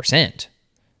 12%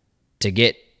 to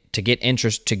get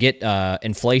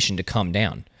inflation to come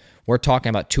down. We're talking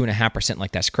about 2.5%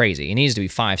 like that's crazy. It needs to be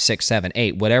 5, 6, 7,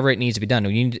 8, whatever it needs to be done.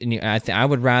 I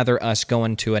would rather us go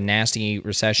into a nasty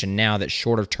recession now that's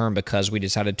shorter term because we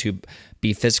decided to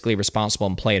be fiscally responsible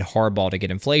and play it hardball to get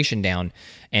inflation down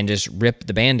and just rip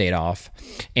the Band-Aid off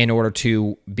in order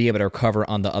to be able to recover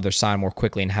on the other side more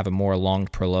quickly and have a more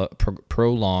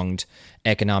prolonged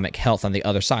economic health on the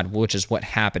other side, which is what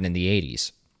happened in the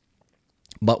 80s.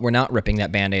 But we're not ripping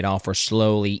that Band-Aid off. We're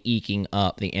slowly eking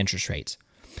up the interest rates.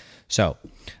 So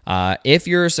if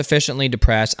you're sufficiently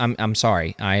depressed, I'm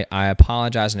sorry. I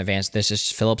apologize in advance. This is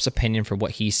Philip's opinion for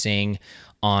what he's seeing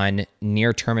on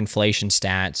near-term inflation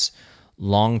stats,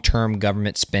 long-term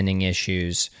government spending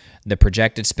issues, the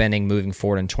projected spending moving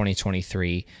forward in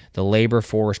 2023, the labor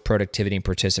force productivity and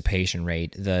participation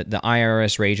rate, the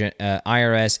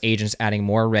IRS agents adding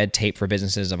more red tape for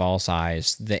businesses of all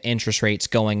size, the interest rates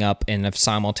going up and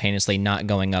simultaneously not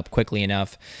going up quickly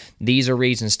enough. These are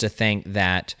reasons to think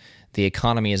that the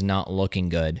economy is not looking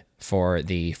good for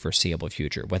the foreseeable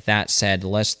future. With that said,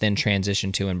 let's then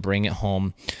transition to and bring it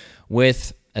home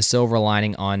with a silver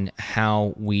lining on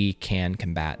how we can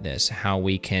combat this, how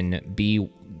we can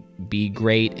be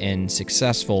great and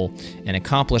successful and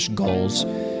accomplish goals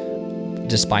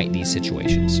despite these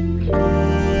situations.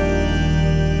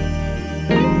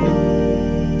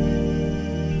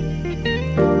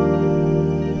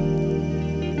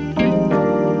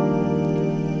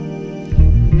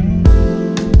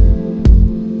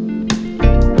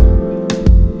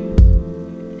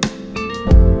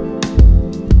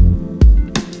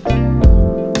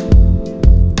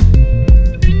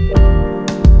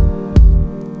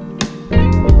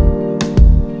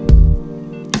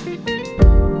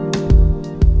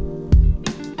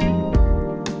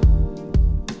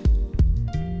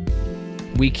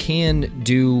 We can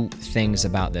do things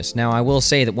about this. Now, I will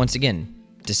say that once again,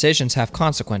 decisions have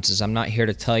consequences. I'm not here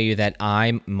to tell you that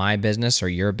my business or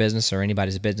your business or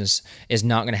anybody's business is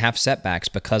not going to have setbacks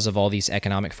because of all these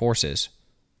economic forces.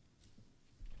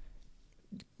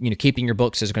 Keeping your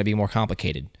books is going to be more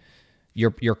complicated.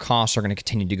 Your costs are going to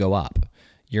continue to go up.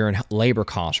 Your labor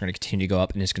costs are going to continue to go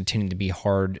up, and it's continuing to be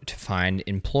hard to find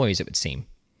employees, it would seem.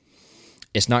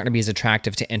 It's not going to be as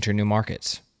attractive to enter new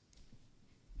markets.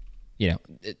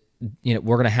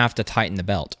 We're going to have to tighten the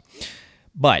belt.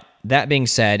 But that being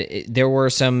said, there were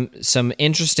some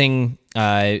interesting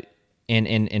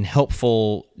and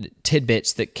helpful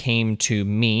tidbits that came to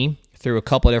me through a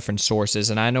couple of different sources,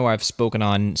 and I know I've spoken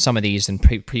on some of these in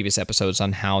previous episodes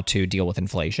on how to deal with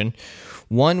inflation.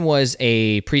 One was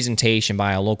a presentation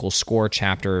by a local SCORE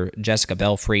chapter. Jessica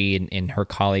Belfry and her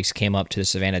colleagues came up to the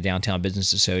Savannah Downtown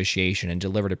Business Association and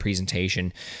delivered a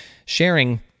presentation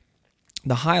sharing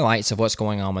the highlights of what's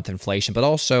going on with inflation, but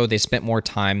also they spent more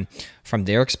time from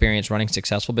their experience running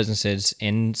successful businesses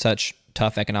in such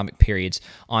tough economic periods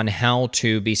on how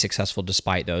to be successful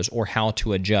despite those, or how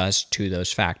to adjust to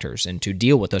those factors and to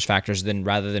deal with those factors, then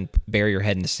rather than bury your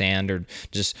head in the sand or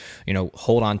just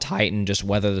hold on tight and just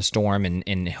weather the storm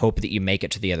and hope that you make it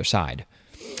to the other side.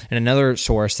 And another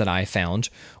source that I found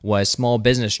was Small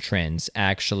Business Trends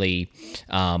actually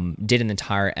did an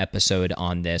entire episode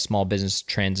on this. Small Business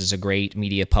Trends is a great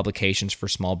media publications for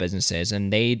small businesses,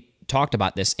 and they talked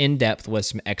about this in depth with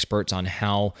some experts on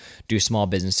how do small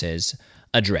businesses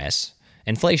address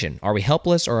inflation. Are we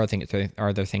helpless, or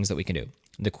are there things that we can do?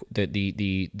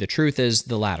 The truth is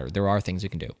the latter. There are things we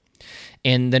can do.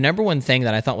 And the number one thing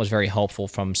that I thought was very helpful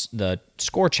from the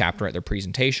SCORE chapter at their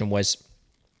presentation was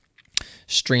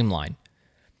streamline.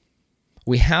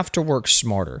 We have to work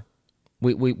smarter.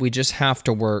 We just have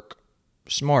to work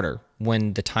smarter.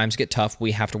 When the times get tough,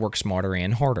 we have to work smarter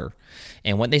and harder.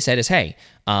 And what they said is, hey,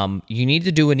 you need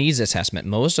to do a needs assessment.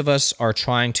 Most of us are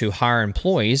trying to hire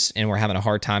employees, and we're having a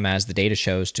hard time, as the data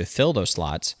shows, to fill those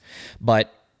slots.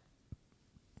 But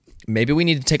maybe we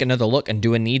need to take another look and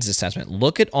do a needs assessment.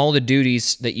 Look at all the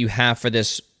duties that you have for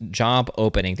this job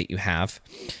opening that you have,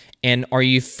 and are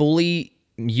you fully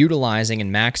utilizing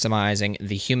and maximizing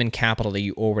the human capital that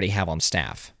you already have on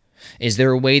staff? Is there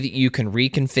a way that you can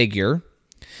reconfigure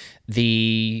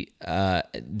the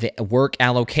work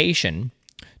allocation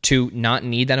to not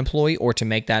need that employee, or to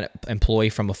make that employee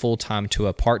from a full-time to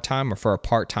a part-time, or for a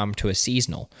part-time to a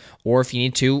seasonal? Or if you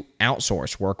need to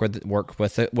outsource, work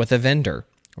with a vendor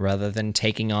rather than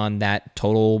taking on that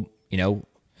total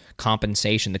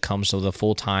compensation that comes with a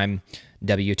full-time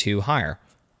W-2 hire.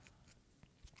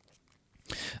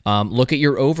 Look at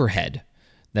your overhead.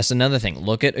 That's another thing.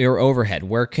 Look at your overhead.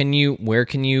 Where can you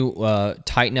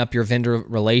tighten up your vendor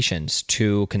relations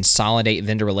to consolidate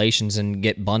vendor relations and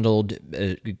get bundled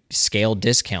scale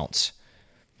discounts?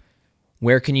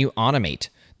 Where can you automate?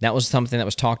 That was something that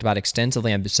was talked about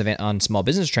extensively on Small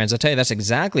Business Trends. I'll tell you, that's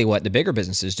exactly what the bigger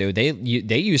businesses do. They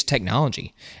use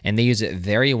technology, and they use it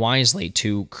very wisely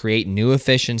to create new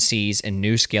efficiencies and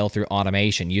new scale through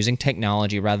automation, using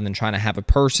technology rather than trying to have a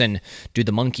person do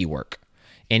the monkey work.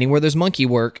 Anywhere there's monkey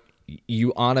work,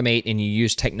 you automate and you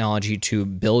use technology to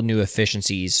build new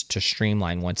efficiencies to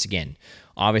streamline once again.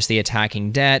 Obviously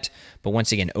attacking debt, but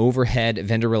once again, overhead,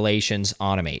 vendor relations,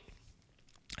 automate.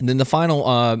 And then the final,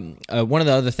 one of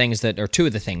the other things or two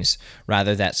of the things,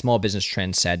 rather, that Small Business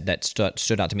Trends said that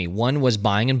stood out to me. One was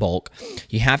buying in bulk.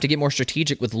 You have to get more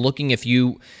strategic with looking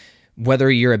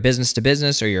whether you're a business to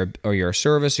business or you're a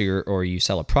service or you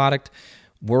sell a product.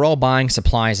 We're all buying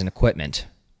supplies and equipment.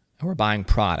 We're buying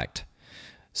product.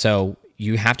 So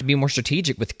you have to be more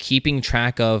strategic with keeping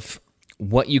track of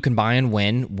what you can buy and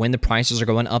when the prices are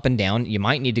going up and down. You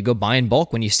might need to go buy in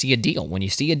bulk when you see a deal. When you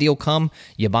see a deal come,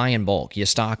 you buy in bulk, you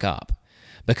stock up.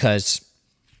 Because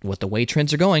with the way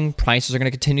trends are going, prices are going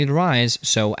to continue to rise.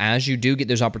 So as you do get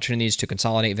those opportunities to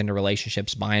consolidate vendor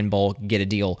relationships, buy in bulk, get a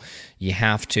deal, you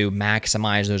have to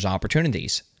maximize those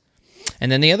opportunities.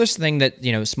 And then the other thing that,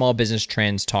 Small Business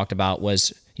Trends talked about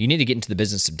was you need to get into the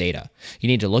business of data. You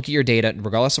need to look at your data,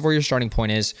 regardless of where your starting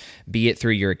point is, be it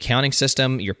through your accounting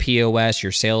system, your POS,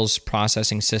 your sales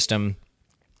processing system.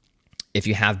 If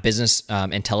you have business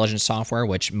intelligence software,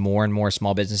 which more and more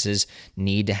small businesses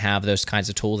need to have those kinds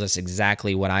of tools, that's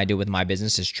exactly what I do with my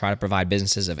business, is try to provide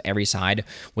businesses of every side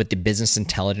with the business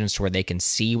intelligence where they can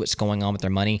see what's going on with their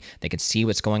money, they can see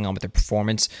what's going on with their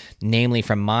performance, namely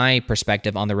from my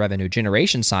perspective on the revenue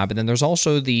generation side, but then there's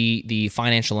also the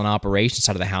financial and operations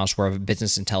side of the house where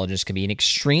business intelligence can be an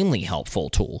extremely helpful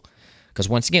tool. Because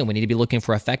once again, we need to be looking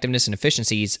for effectiveness and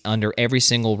efficiencies under every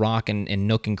single rock and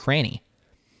nook and cranny.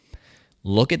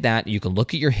 Look at that. You can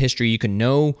look at your history. You can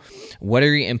know what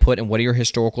are your input and what are your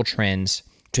historical trends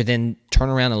to then turn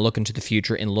around and look into the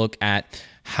future and look at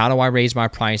how do I raise my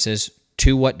prices,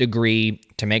 to what degree,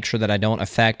 to make sure that I don't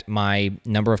affect my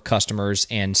number of customers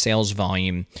and sales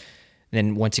volume.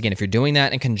 Then once again, if you're doing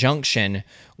that in conjunction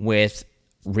with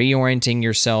reorienting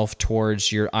yourself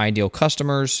towards your ideal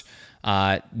customers,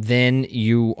 then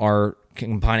you are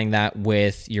combining that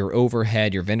with your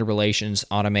overhead, your vendor relations,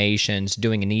 automations,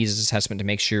 doing a needs assessment to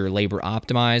make sure your labor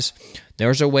optimized.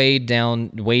 There's a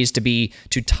ways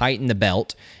to tighten the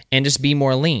belt and just be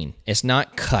more lean. It's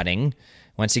not cutting.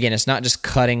 Once again, it's not just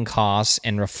cutting costs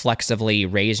and reflexively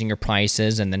raising your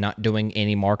prices and then not doing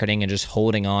any marketing and just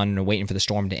holding on and waiting for the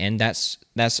storm to end. That's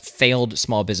failed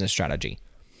small business strategy.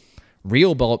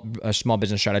 Real small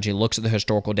business strategy looks at the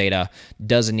historical data,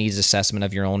 does a needs assessment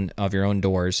of your own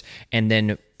doors, and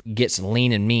then gets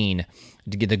lean and mean.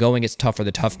 The going gets tougher,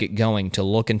 the tough get going, to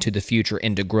look into the future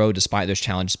and to grow despite those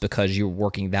challenges because you're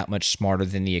working that much smarter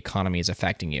than the economy is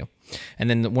affecting you.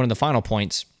 And then one of the final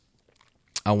points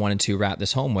I wanted to wrap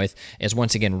this home with is,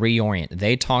 once again, reorient.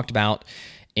 They talked about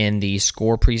in the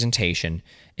SCORE presentation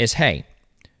is, hey,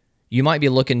 you might be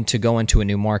looking to go into a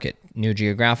new market, new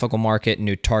geographical market,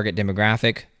 new target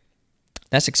demographic.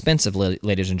 That's expensive,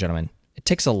 ladies and gentlemen. It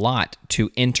takes a lot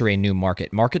to enter a new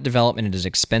market. Market development is an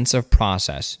expensive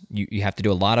process. You have to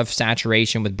do a lot of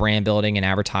saturation with brand building and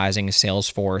advertising, sales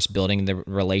force, building the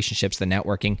relationships, the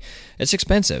networking. It's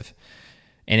expensive.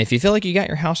 And if you feel like you got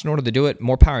your house in order to do it,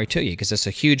 more power to you, because it's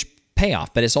a huge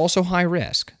payoff, but it's also high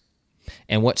risk.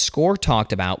 And what SCORE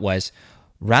talked about was,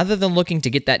 rather than looking to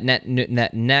get that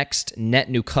next net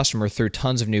new customer through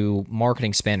tons of new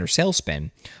marketing spend or sales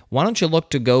spend, why don't you look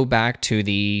to go back to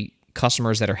the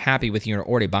customers that are happy with you and are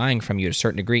already buying from you to a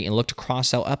certain degree and look to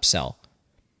cross-sell, upsell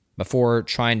before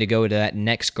trying to go to that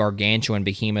next gargantuan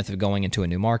behemoth of going into a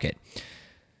new market.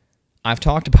 I've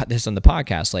talked about this on the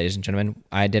podcast, ladies and gentlemen.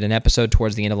 I did an episode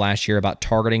towards the end of last year about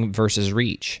targeting versus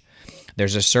reach.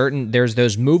 There's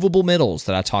those movable middles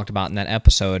that I talked about in that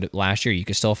episode last year. You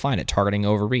can still find it, targeting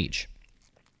over reach.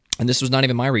 And this was not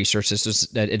even my research. This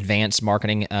was advanced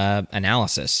marketing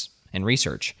analysis and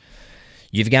research.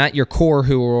 You've got your core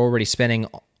who are already spending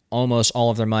almost all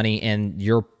of their money in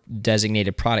your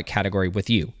designated product category with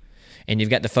you. And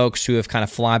you've got the folks who have kind of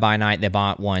fly by night, they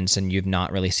bought once and you've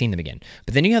not really seen them again.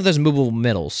 But then you have those movable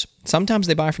middles. Sometimes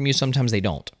they buy from you, sometimes they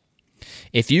don't.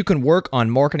 If you can work on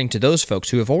marketing to those folks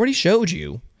who have already showed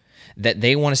you that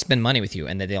they want to spend money with you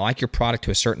and that they like your product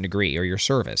to a certain degree or your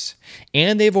service,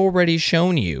 and they've already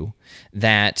shown you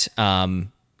that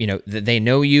that they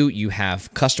know you, you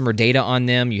have customer data on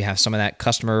them, you have some of that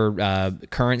customer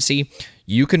currency,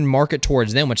 you can market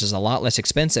towards them, which is a lot less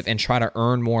expensive, and try to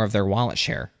earn more of their wallet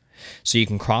share. So you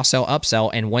can cross-sell,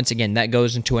 upsell, and once again, that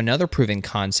goes into another proven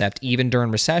concept, even during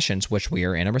recessions, which we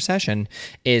are in a recession,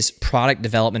 is product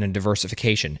development and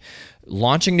diversification.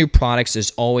 Launching new products is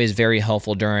always very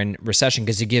helpful during recession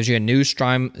because it gives you a new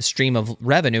stream of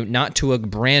revenue, not to a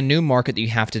brand new market that you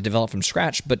have to develop from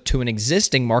scratch, but to an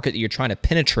existing market that you're trying to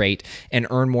penetrate and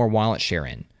earn more wallet share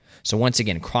in. So once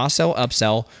again, cross-sell,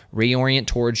 upsell, reorient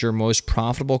towards your most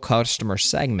profitable customer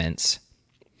segments,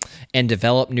 and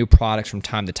develop new products from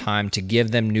time to time to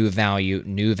give them new value.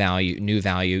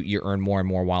 You earn more and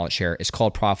more wallet share. It's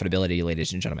called profitability,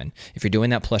 ladies and gentlemen. If you're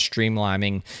doing that plus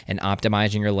streamlining and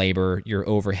optimizing your labor, your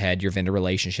overhead, your vendor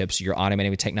relationships, your automating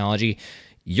with technology,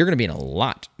 you're going to be in a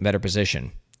lot better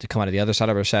position to come out of the other side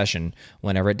of a recession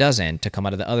whenever it does end, to come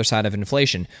out of the other side of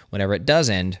inflation whenever it does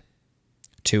end,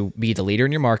 to be the leader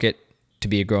in your market, to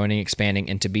be growing and expanding,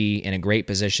 and to be in a great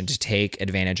position to take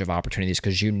advantage of opportunities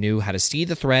because you knew how to see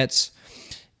the threats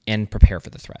and prepare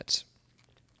for the threats.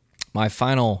 My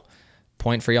final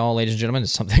point for y'all, ladies and gentlemen,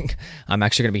 is something I'm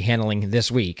actually going to be handling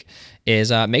this week,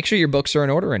 is make sure your books are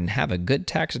in order and have a good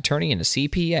tax attorney and a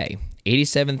CPA.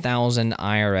 87,000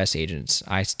 IRS agents.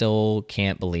 I still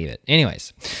can't believe it.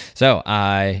 Anyways, so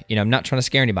I'm not trying to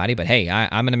scare anybody, but hey,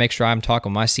 I'm going to make sure I'm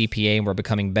talking with my CPA and we're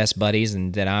becoming best buddies,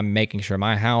 and that I'm making sure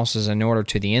my house is in order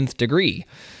to the nth degree.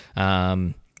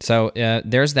 So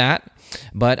there's that.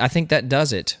 But I think that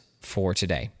does it for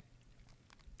today.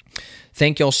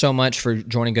 Thank y'all so much for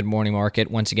joining Good Morning Market.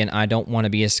 Once again, I don't want to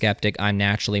be a skeptic. I'm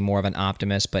naturally more of an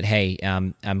optimist, but hey,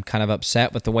 I'm kind of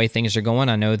upset with the way things are going.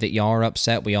 I know that y'all are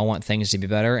upset. We all want things to be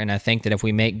better, and I think that if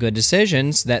we make good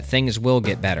decisions, that things will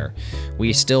get better.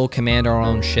 We still command our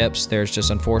own ships. There's just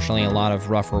unfortunately a lot of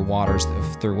rougher waters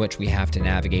through which we have to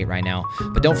navigate right now.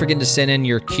 But don't forget to send in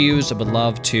your cues. I would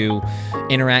love to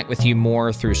interact with you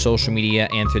more through social media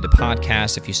and through the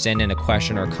podcast. If you send in a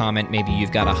question or comment, maybe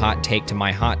you've got a hot take to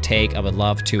my hot take, I would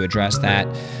love to address that.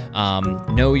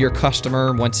 Know your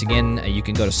customer. Once again, you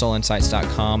can go to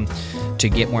soulinsights.com to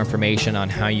get more information on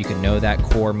how you can know that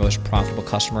core, most profitable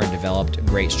customer and develop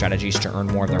great strategies to earn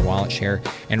more of their wallet share.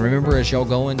 And remember, as y'all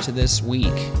go into this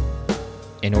week,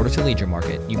 in order to lead your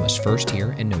market, you must first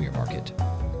hear and know your market.